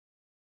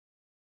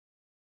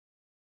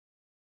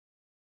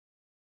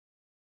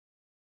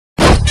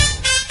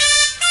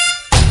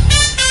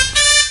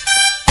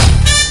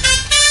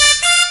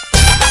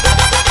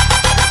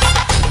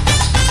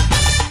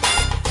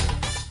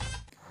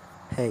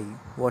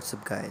What's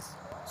up guys?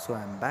 So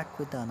I'm back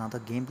with another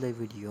gameplay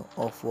video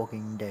of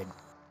Walking Dead.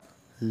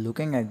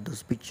 Looking at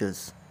those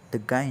pictures, the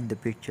guy in the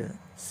picture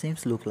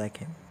seems to look like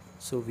him.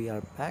 So we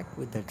are back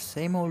with that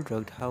same old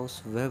drugged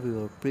house where we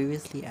were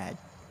previously at.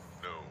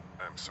 No,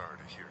 I'm sorry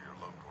to hear your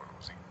loved one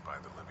was eaten by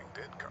the living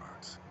dead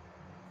guards.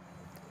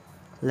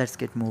 Let's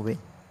get moving.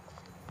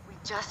 We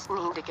just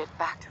need to get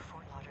back to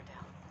Fort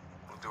Lauderdale.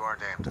 We'll do our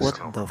damnedest. What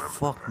I don't the remember them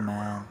fuck, very man?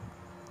 well.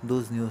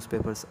 Those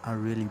newspapers are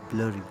really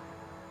blurry.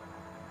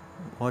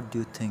 What do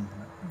you think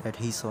that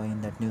he saw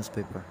in that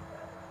newspaper?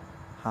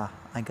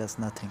 I guess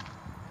nothing.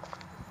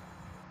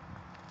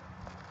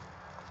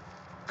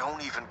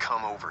 Don't even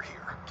come over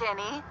here.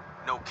 Kenny?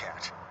 No,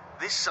 Cat.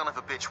 This son of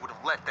a bitch would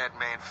have let that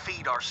man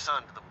feed our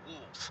son to the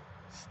wolves.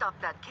 Stop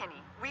that,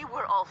 Kenny. We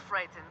were all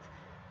frightened.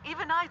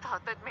 Even I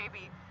thought that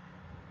maybe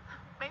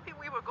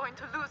we were going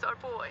to lose our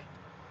boy.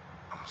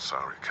 I'm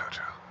sorry,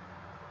 Katja.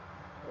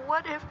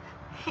 What if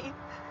he...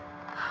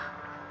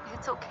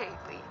 It's okay,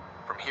 Lee.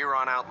 From here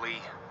on out, Lee,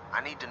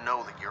 I need to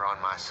know that you're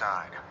on my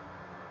side.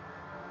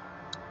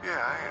 Yeah,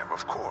 I am,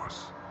 of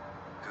course.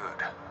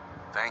 Good.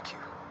 Thank you.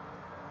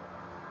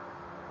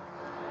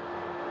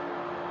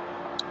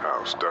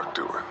 How's Duck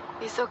doing?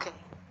 He's okay.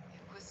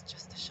 It was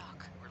just a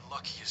shock. We're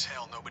lucky as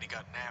hell nobody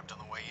got nabbed on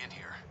the way in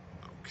here.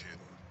 No kidding.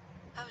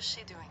 How's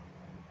she doing?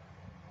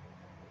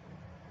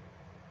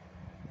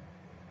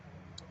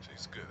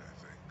 She's good,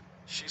 I think.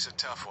 She's a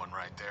tough one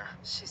right there.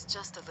 She's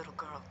just a little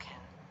girl, Ken.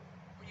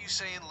 Were you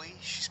saying, Lee,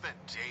 she spent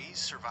days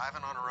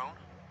surviving on her own?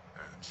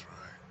 That's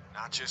right.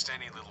 Not just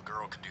any little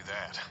girl can do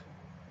that.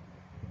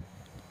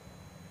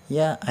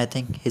 Yeah, I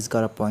think he's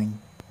got a point.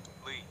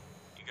 Lee,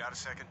 you got a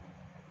second?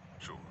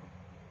 Sure.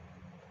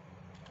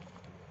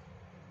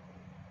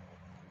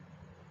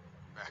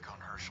 Back on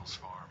Herschel's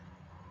farm.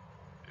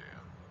 Yeah.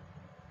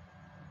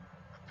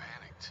 I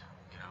panicked,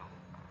 you know.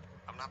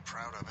 I'm not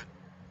proud of it,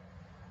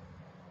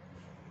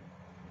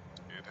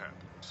 It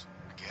happens.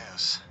 I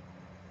guess.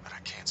 But I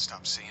can't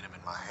stop seeing him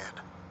in my head.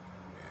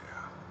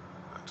 Yeah.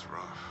 That's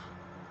rough.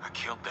 I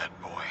killed that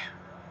boy.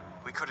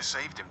 We could have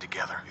saved him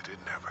together. You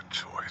didn't have a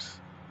choice.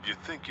 You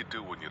think you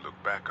do when you look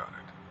back on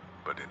it.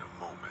 But in a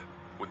moment,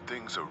 when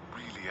things are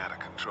really out of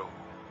control,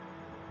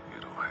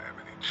 you don't have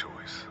any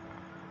choice.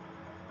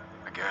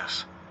 I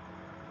guess.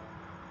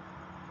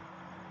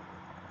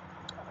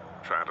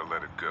 Try to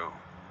let it go.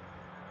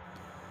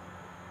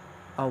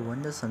 I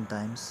wonder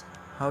sometimes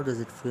how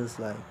does it feels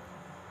like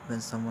when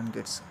someone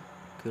gets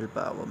killed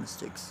by our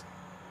mistakes.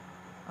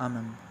 I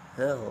mean,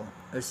 hell,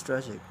 it's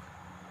tragic.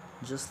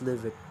 Just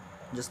live it,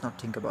 just not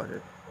think about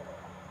it.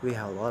 We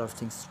have a lot of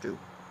things to do.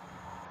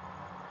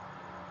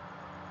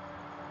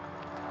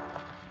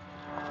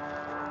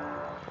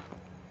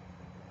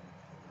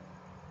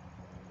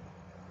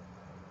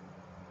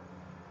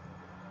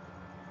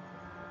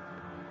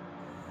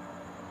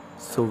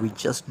 So we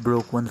just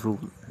broke one rule.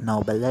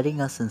 Now by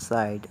letting us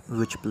inside,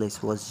 which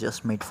place was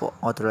just made for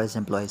authorized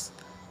employees,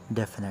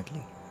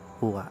 definitely,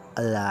 who are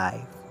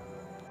alive.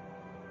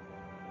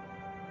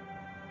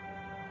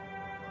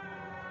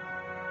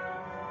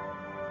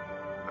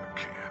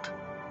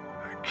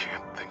 I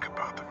can't think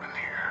about them in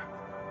here.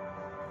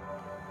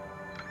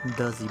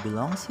 Does he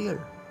belongs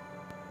here?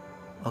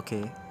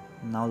 Okay,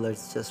 now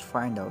let's just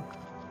find out.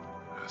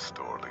 This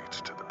door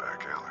leads to the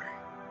back alley.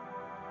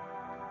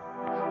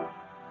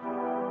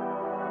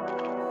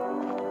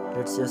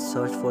 Let's just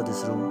search for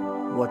this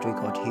room, what we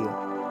got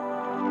here.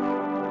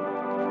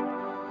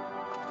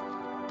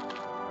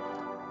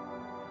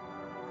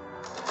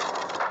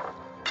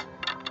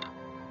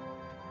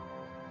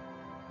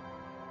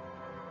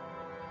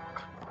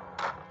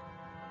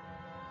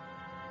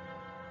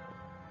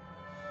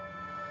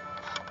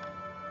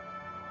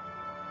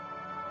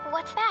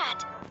 What's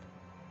that?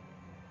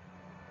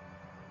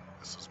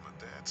 This was my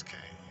dad's cane.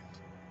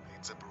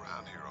 He'd zip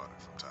around here on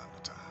it from time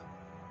to time.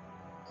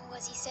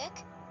 Was he sick?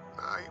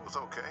 Nah, he was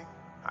okay.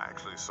 I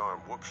actually saw him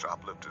whoop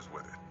shoplifters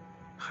with it.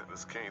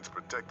 This cane's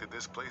protected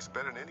this place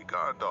better than any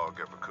guard dog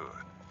ever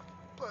could.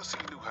 Plus, he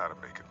knew how to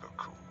make it look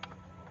cool.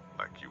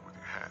 Like you with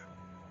your hat.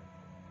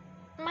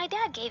 My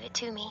dad gave it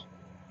to me.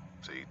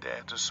 See,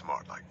 dads are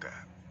smart like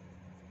that.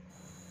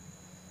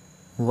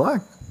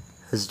 What?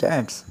 His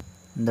dad's?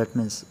 That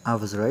means I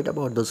was right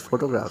about those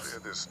photographs.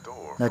 Clear this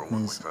door That from when we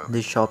means found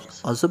this the shop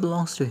keys. also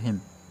belongs to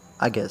him,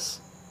 I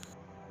guess.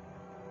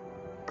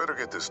 Better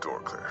get this door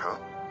clear, huh?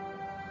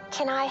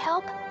 Can I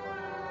help?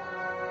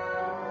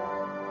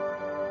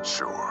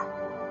 Sure.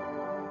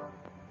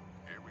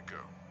 Here we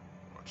go.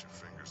 Put your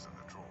fingers in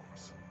the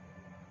drawers.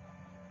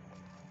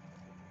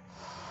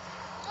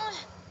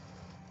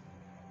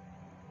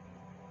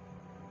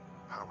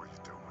 How are you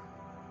doing?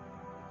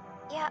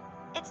 Yeah,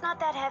 it's not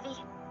that heavy.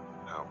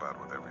 How about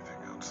with everything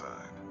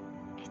outside?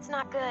 It's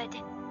not good.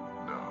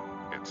 No,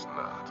 it's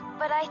not.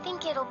 But I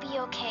think it'll be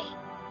okay.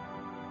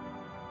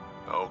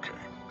 Okay,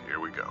 here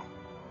we go.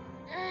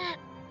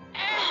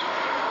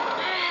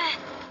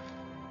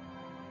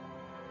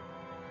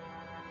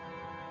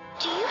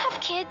 Do you have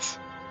kids?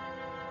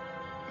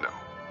 No.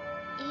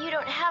 You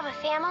don't have a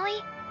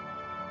family?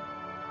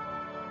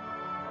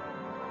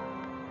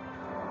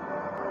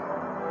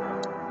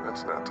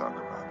 Let's not talk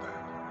about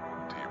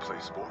that. Do you play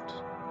sports?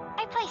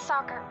 I play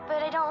soccer,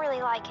 but I don't really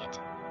like it.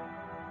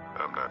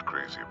 I'm not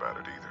crazy about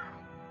it either.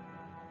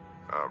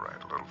 All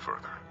right, a little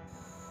further.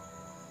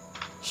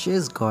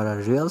 She's got a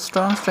real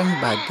strong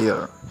strength back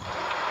there.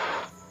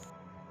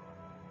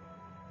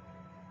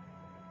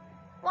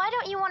 Why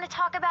don't you want to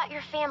talk about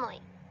your family?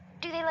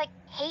 Do they, like,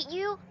 hate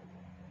you?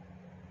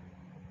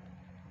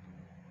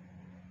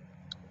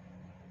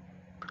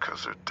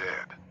 Because they're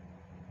dead.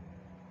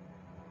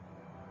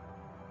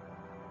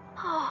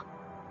 Oh,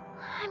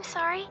 I'm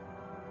sorry.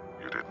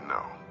 You didn't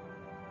know.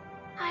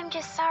 I'm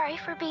just sorry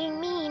for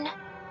being mean.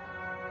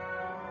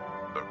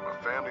 Look, my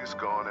family's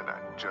gone and I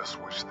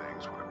just wish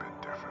things would have been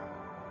different.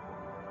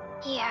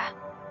 Yeah.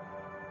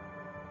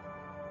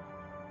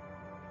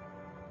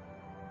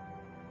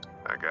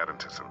 I got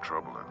into some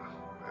trouble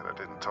and I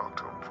didn't talk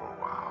to them for a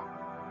while.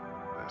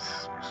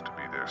 This used to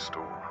be their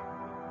store.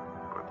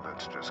 But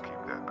let's just keep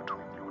that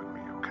between you and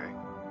me, okay?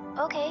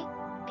 Okay,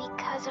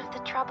 because of the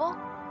trouble?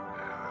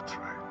 Yeah, that's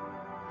right.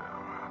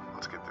 Now,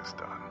 let's get this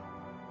done.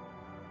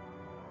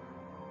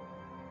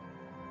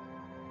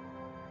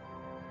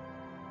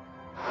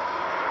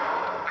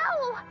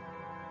 Ow!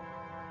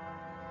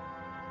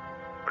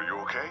 Are you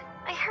okay?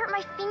 I hurt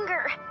my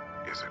finger.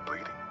 Is it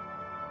bleeding?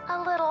 A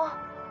little.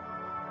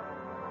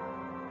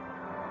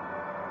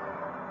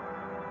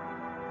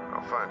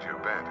 I'll find you a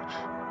bandage.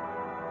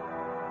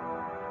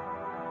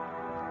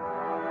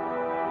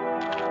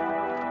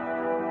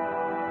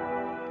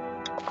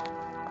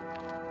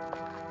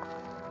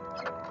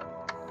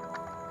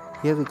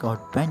 Here we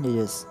got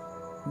bandages.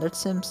 That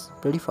seems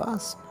pretty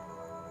fast.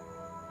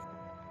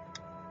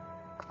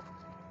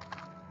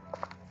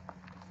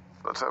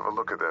 Let's have a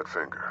look at that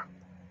finger.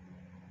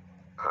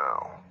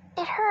 Ow.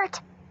 It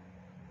hurt.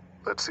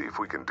 Let's see if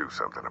we can do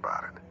something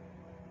about it.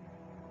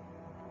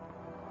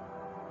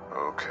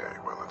 Okay,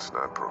 well, it's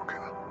not broken.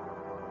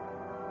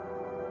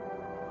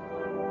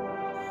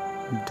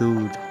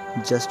 Dude,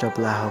 just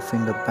apply her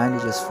finger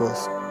bandages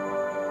first.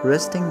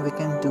 Resting we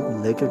can do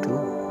later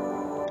too.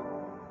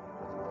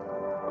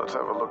 Let's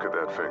have a look at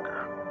that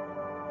finger.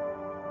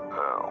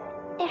 Ow.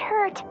 It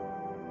hurt.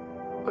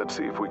 Let's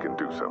see if we can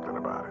do something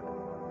about it.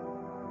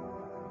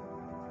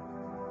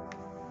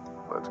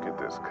 Let's get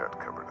this cut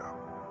covered up.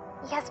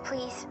 Yes,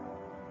 please.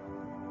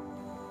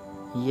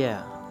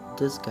 Yeah,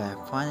 this guy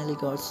finally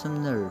got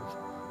some nerve.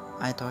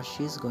 I thought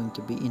she's going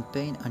to be in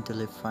pain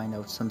until I find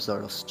out some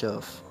sort of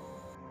stuff.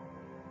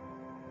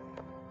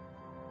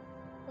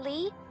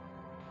 Lee,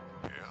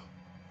 Yeah?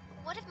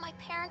 what if my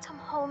parents come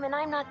home and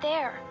I'm not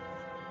there?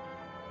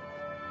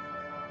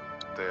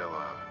 They'll,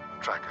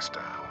 track us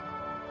down.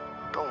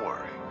 Don't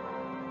worry.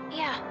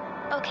 Yeah,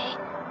 okay.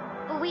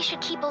 But we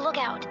should keep a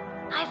lookout.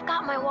 I've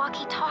got my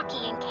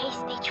walkie-talkie in case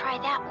they try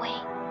that way.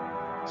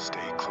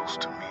 Stay close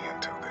to me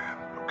until then,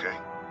 okay?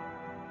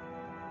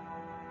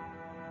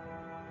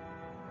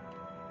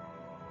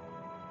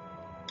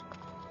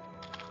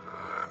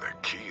 The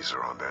keys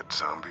are on that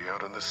zombie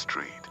out on the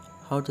street.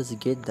 How does he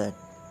get that?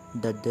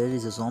 That there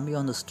is a zombie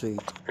on the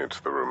street. It's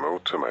the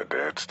remote to my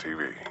dad's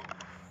TV.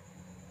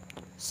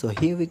 So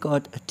here we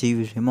got a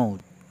TV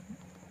remote.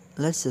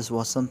 Let's just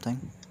watch something.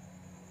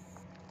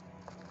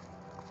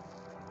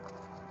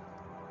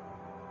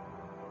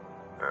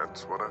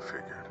 That's what I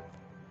figured.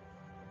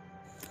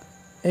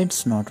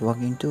 It's not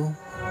working too.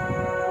 My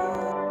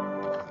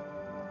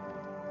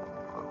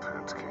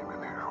parents came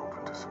in here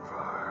hoping to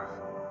survive.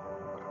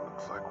 But it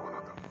looks like one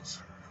of them was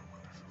hurt. I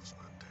wonder if it was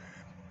my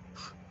dad.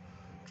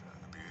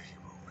 Trying to be a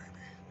hero,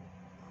 maybe.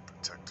 Or a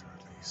protector,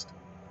 at least.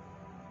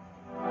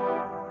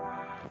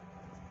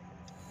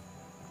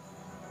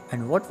 And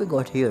what we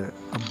got here?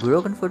 A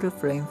broken photo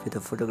frame with a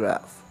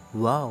photograph.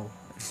 Wow,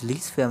 it's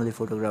Lee's family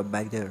photograph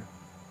back there.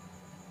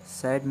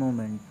 Sad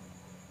moment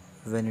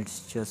when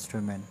it's just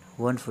remain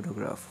one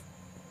photograph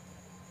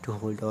to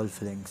hold all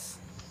feelings.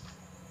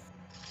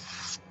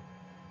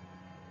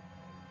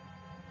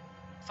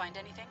 Find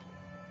anything?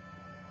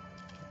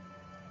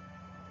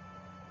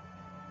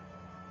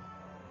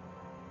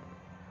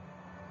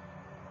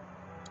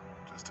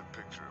 Just a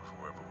picture of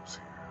whoever was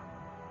here.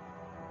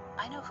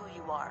 I know who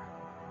you are.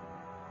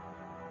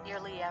 You're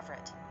Lee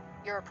Everett.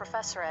 You're a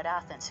professor at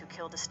Athens who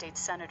killed a state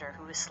senator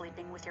who was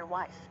sleeping with your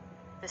wife.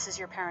 This is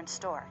your parents'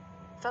 store.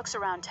 Folks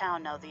around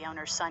town know the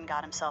owner's son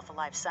got himself a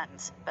life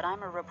sentence, but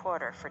I'm a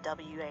reporter for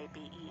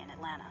WABE in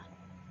Atlanta.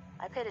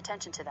 I paid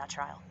attention to that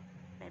trial.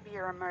 Maybe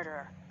you're a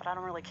murderer, but I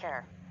don't really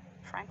care.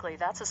 Frankly,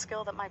 that's a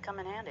skill that might come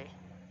in handy.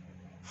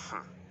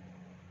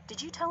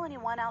 Did you tell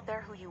anyone out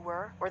there who you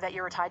were, or that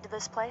you were tied to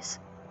this place?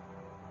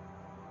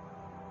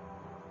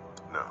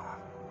 No,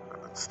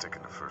 I've been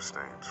sticking to first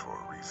names for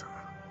a reason.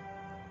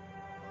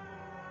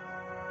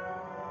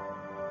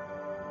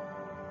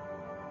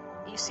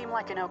 You seem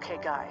like an okay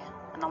guy,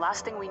 and the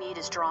last thing we need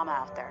is drama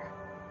out there.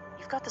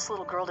 You've got this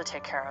little girl to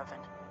take care of,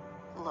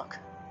 and look,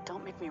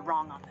 don't make me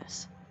wrong on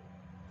this.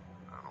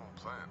 I don't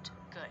plan to.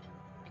 Good,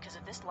 because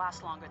if this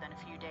lasts longer than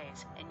a few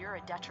days, and you're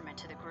a detriment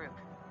to the group,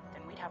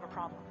 then we'd have a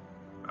problem.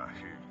 I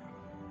hear you.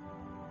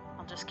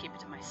 I'll just keep it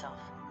to myself.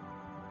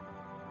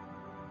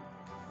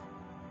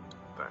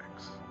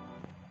 Thanks.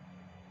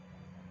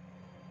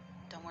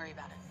 Don't worry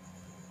about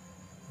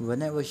it.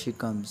 Whenever she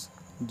comes,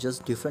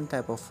 just different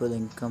type of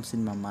feeling comes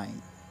in my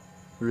mind.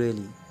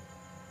 Really,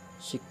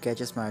 she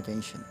catches my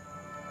attention.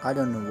 I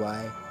don't know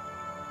why.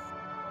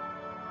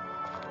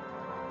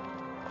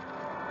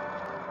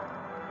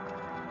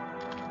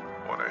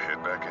 Wanna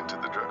head back into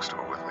the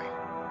drugstore with me?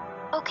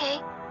 Okay.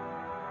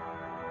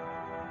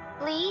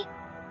 Lee,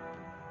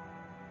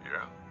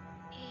 Yeah?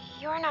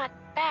 you're not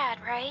bad,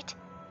 right?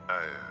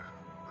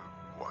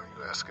 Why are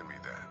you asking me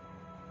that?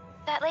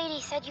 That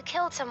lady said you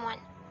killed someone.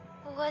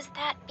 Was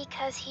that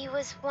because he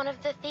was one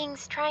of the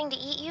things trying to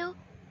eat you?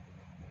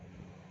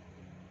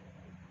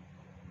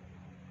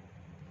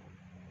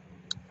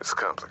 It's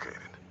complicated.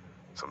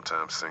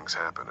 Sometimes things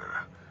happen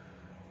or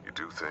you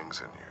do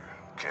things and you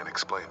can't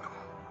explain them.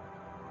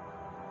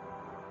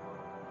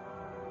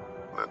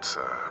 Let's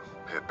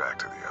head back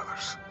to the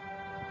others.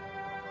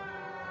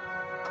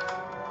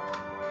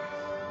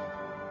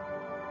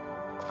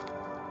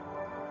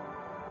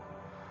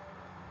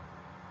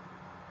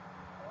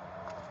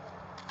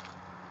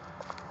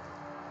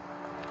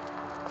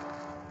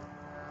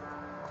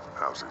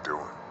 How's he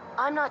doing?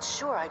 I'm not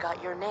sure I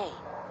got your name.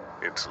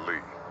 It's Lee.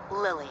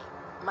 Lily.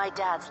 My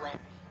dad's Larry.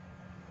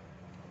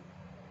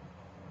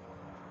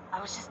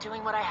 I was just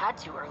doing what I had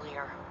to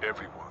earlier.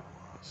 Everyone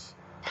was.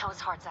 Now his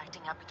heart's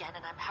acting up again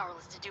and I'm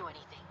powerless to do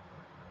anything.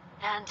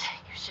 And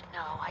you should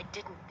know, I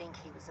didn't think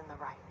he was in the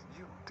right.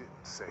 You didn't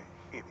say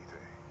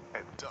anything.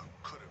 And Duck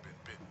could have been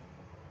bitten.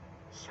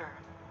 Sure,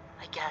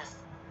 I guess.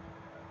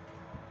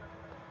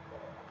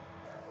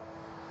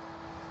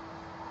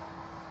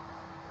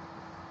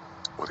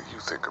 What do you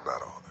think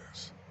about all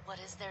this? What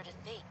is there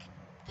to think?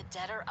 The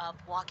dead are up,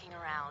 walking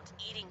around,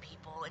 eating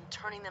people, and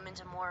turning them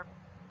into more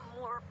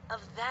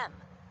of them.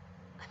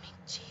 I mean,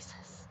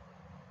 Jesus.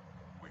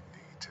 We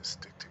need to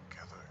stick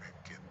together and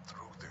get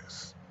through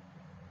this.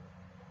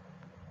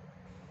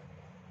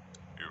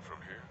 You're from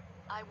here?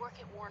 I work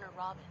at Warner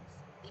Robins,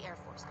 the Air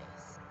Force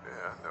Base.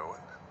 Yeah, I know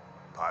it.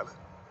 Pilot?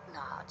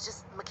 Nah,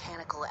 just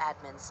mechanical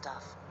admin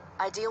stuff.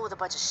 I deal with a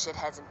bunch of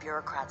shitheads and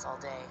bureaucrats all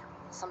day.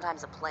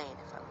 Sometimes a plane,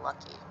 if I'm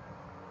lucky.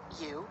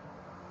 You?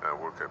 I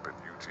work up at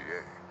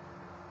UGA.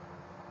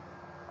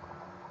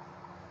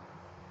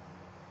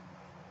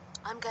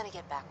 I'm gonna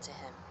get back to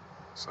him.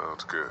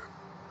 Sounds good.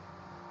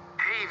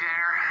 Hey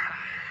there.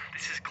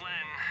 This is Glenn,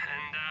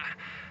 and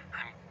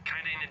I'm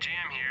kinda in a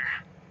jam here.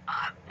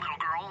 Little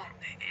girl,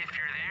 if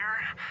you're there,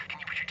 can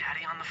you put your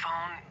daddy on the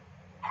phone?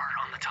 Or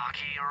on the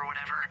talkie or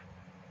whatever?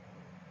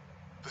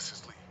 This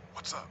is Lee.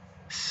 What's up?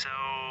 So,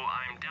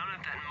 I'm down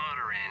at that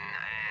motor inn,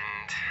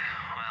 and,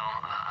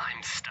 well,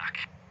 I'm stuck.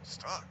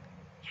 Stuck?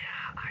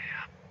 Yeah,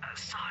 I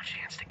saw a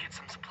chance to get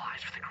some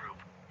supplies for the group,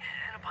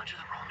 and a bunch of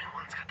the Roman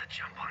ones got the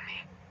jump on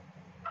me.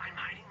 I'm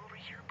hiding over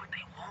here, but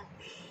they won't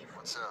leave.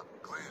 What's up?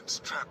 Glenn's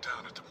trapped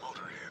down at the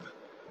motor inn.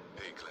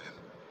 Hey, Glenn,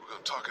 we're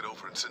gonna talk it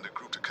over and send a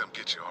group to come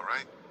get you, all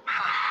right?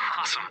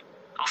 Awesome.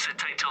 I'll sit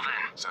tight till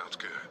then. Sounds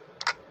good.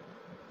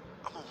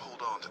 I'm gonna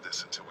hold on to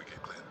this until we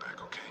get Glenn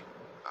back, okay?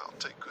 I'll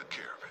take good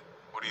care of it.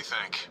 What do you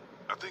think?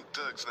 I think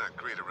Doug's not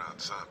great around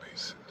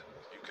zombies, and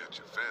you got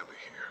your family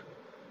here.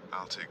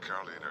 I'll take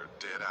Carly and her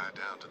dead eye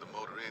down to the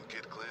motor inn,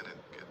 get Glenn, and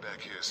get back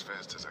here as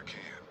fast as I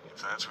can.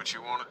 If that's what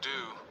you want to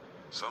do.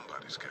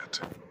 Somebody's got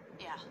to.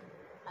 Yeah,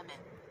 I'm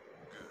in.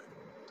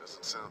 Good.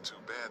 Doesn't sound too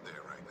bad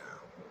there right now.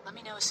 Let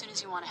me know as soon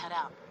as you want to head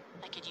out.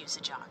 I could use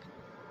a jog.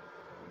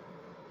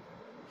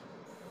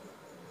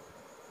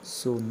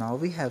 So now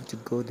we have to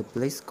go the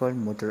place called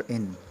Motor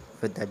Inn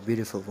with that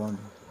beautiful woman.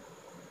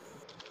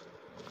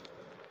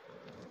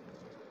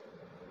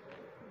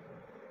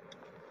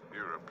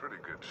 You're a pretty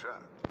good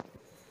shot.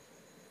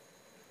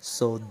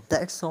 So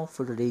that's all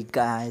for today,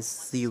 guys.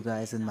 See you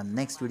guys in my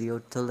next video.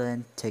 Till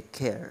then, take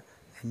care.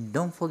 And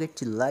don't forget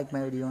to like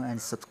my video and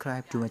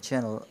subscribe to my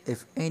channel.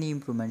 If any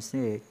improvements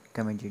needed,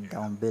 comment it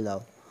down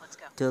below. Let's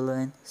go. Till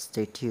then,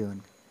 stay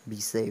tuned. Be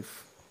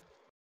safe.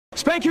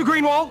 Spank you,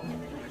 Greenwald!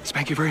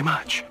 Spank you very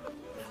much.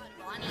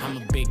 I'm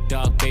a big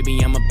dog, baby,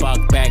 I'm a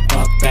buck back.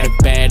 Got a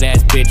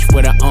badass bitch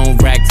with her own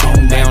racks.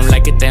 They don't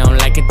like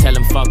it, tell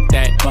them fuck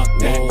that.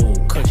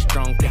 Kush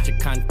strong, get your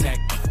contact.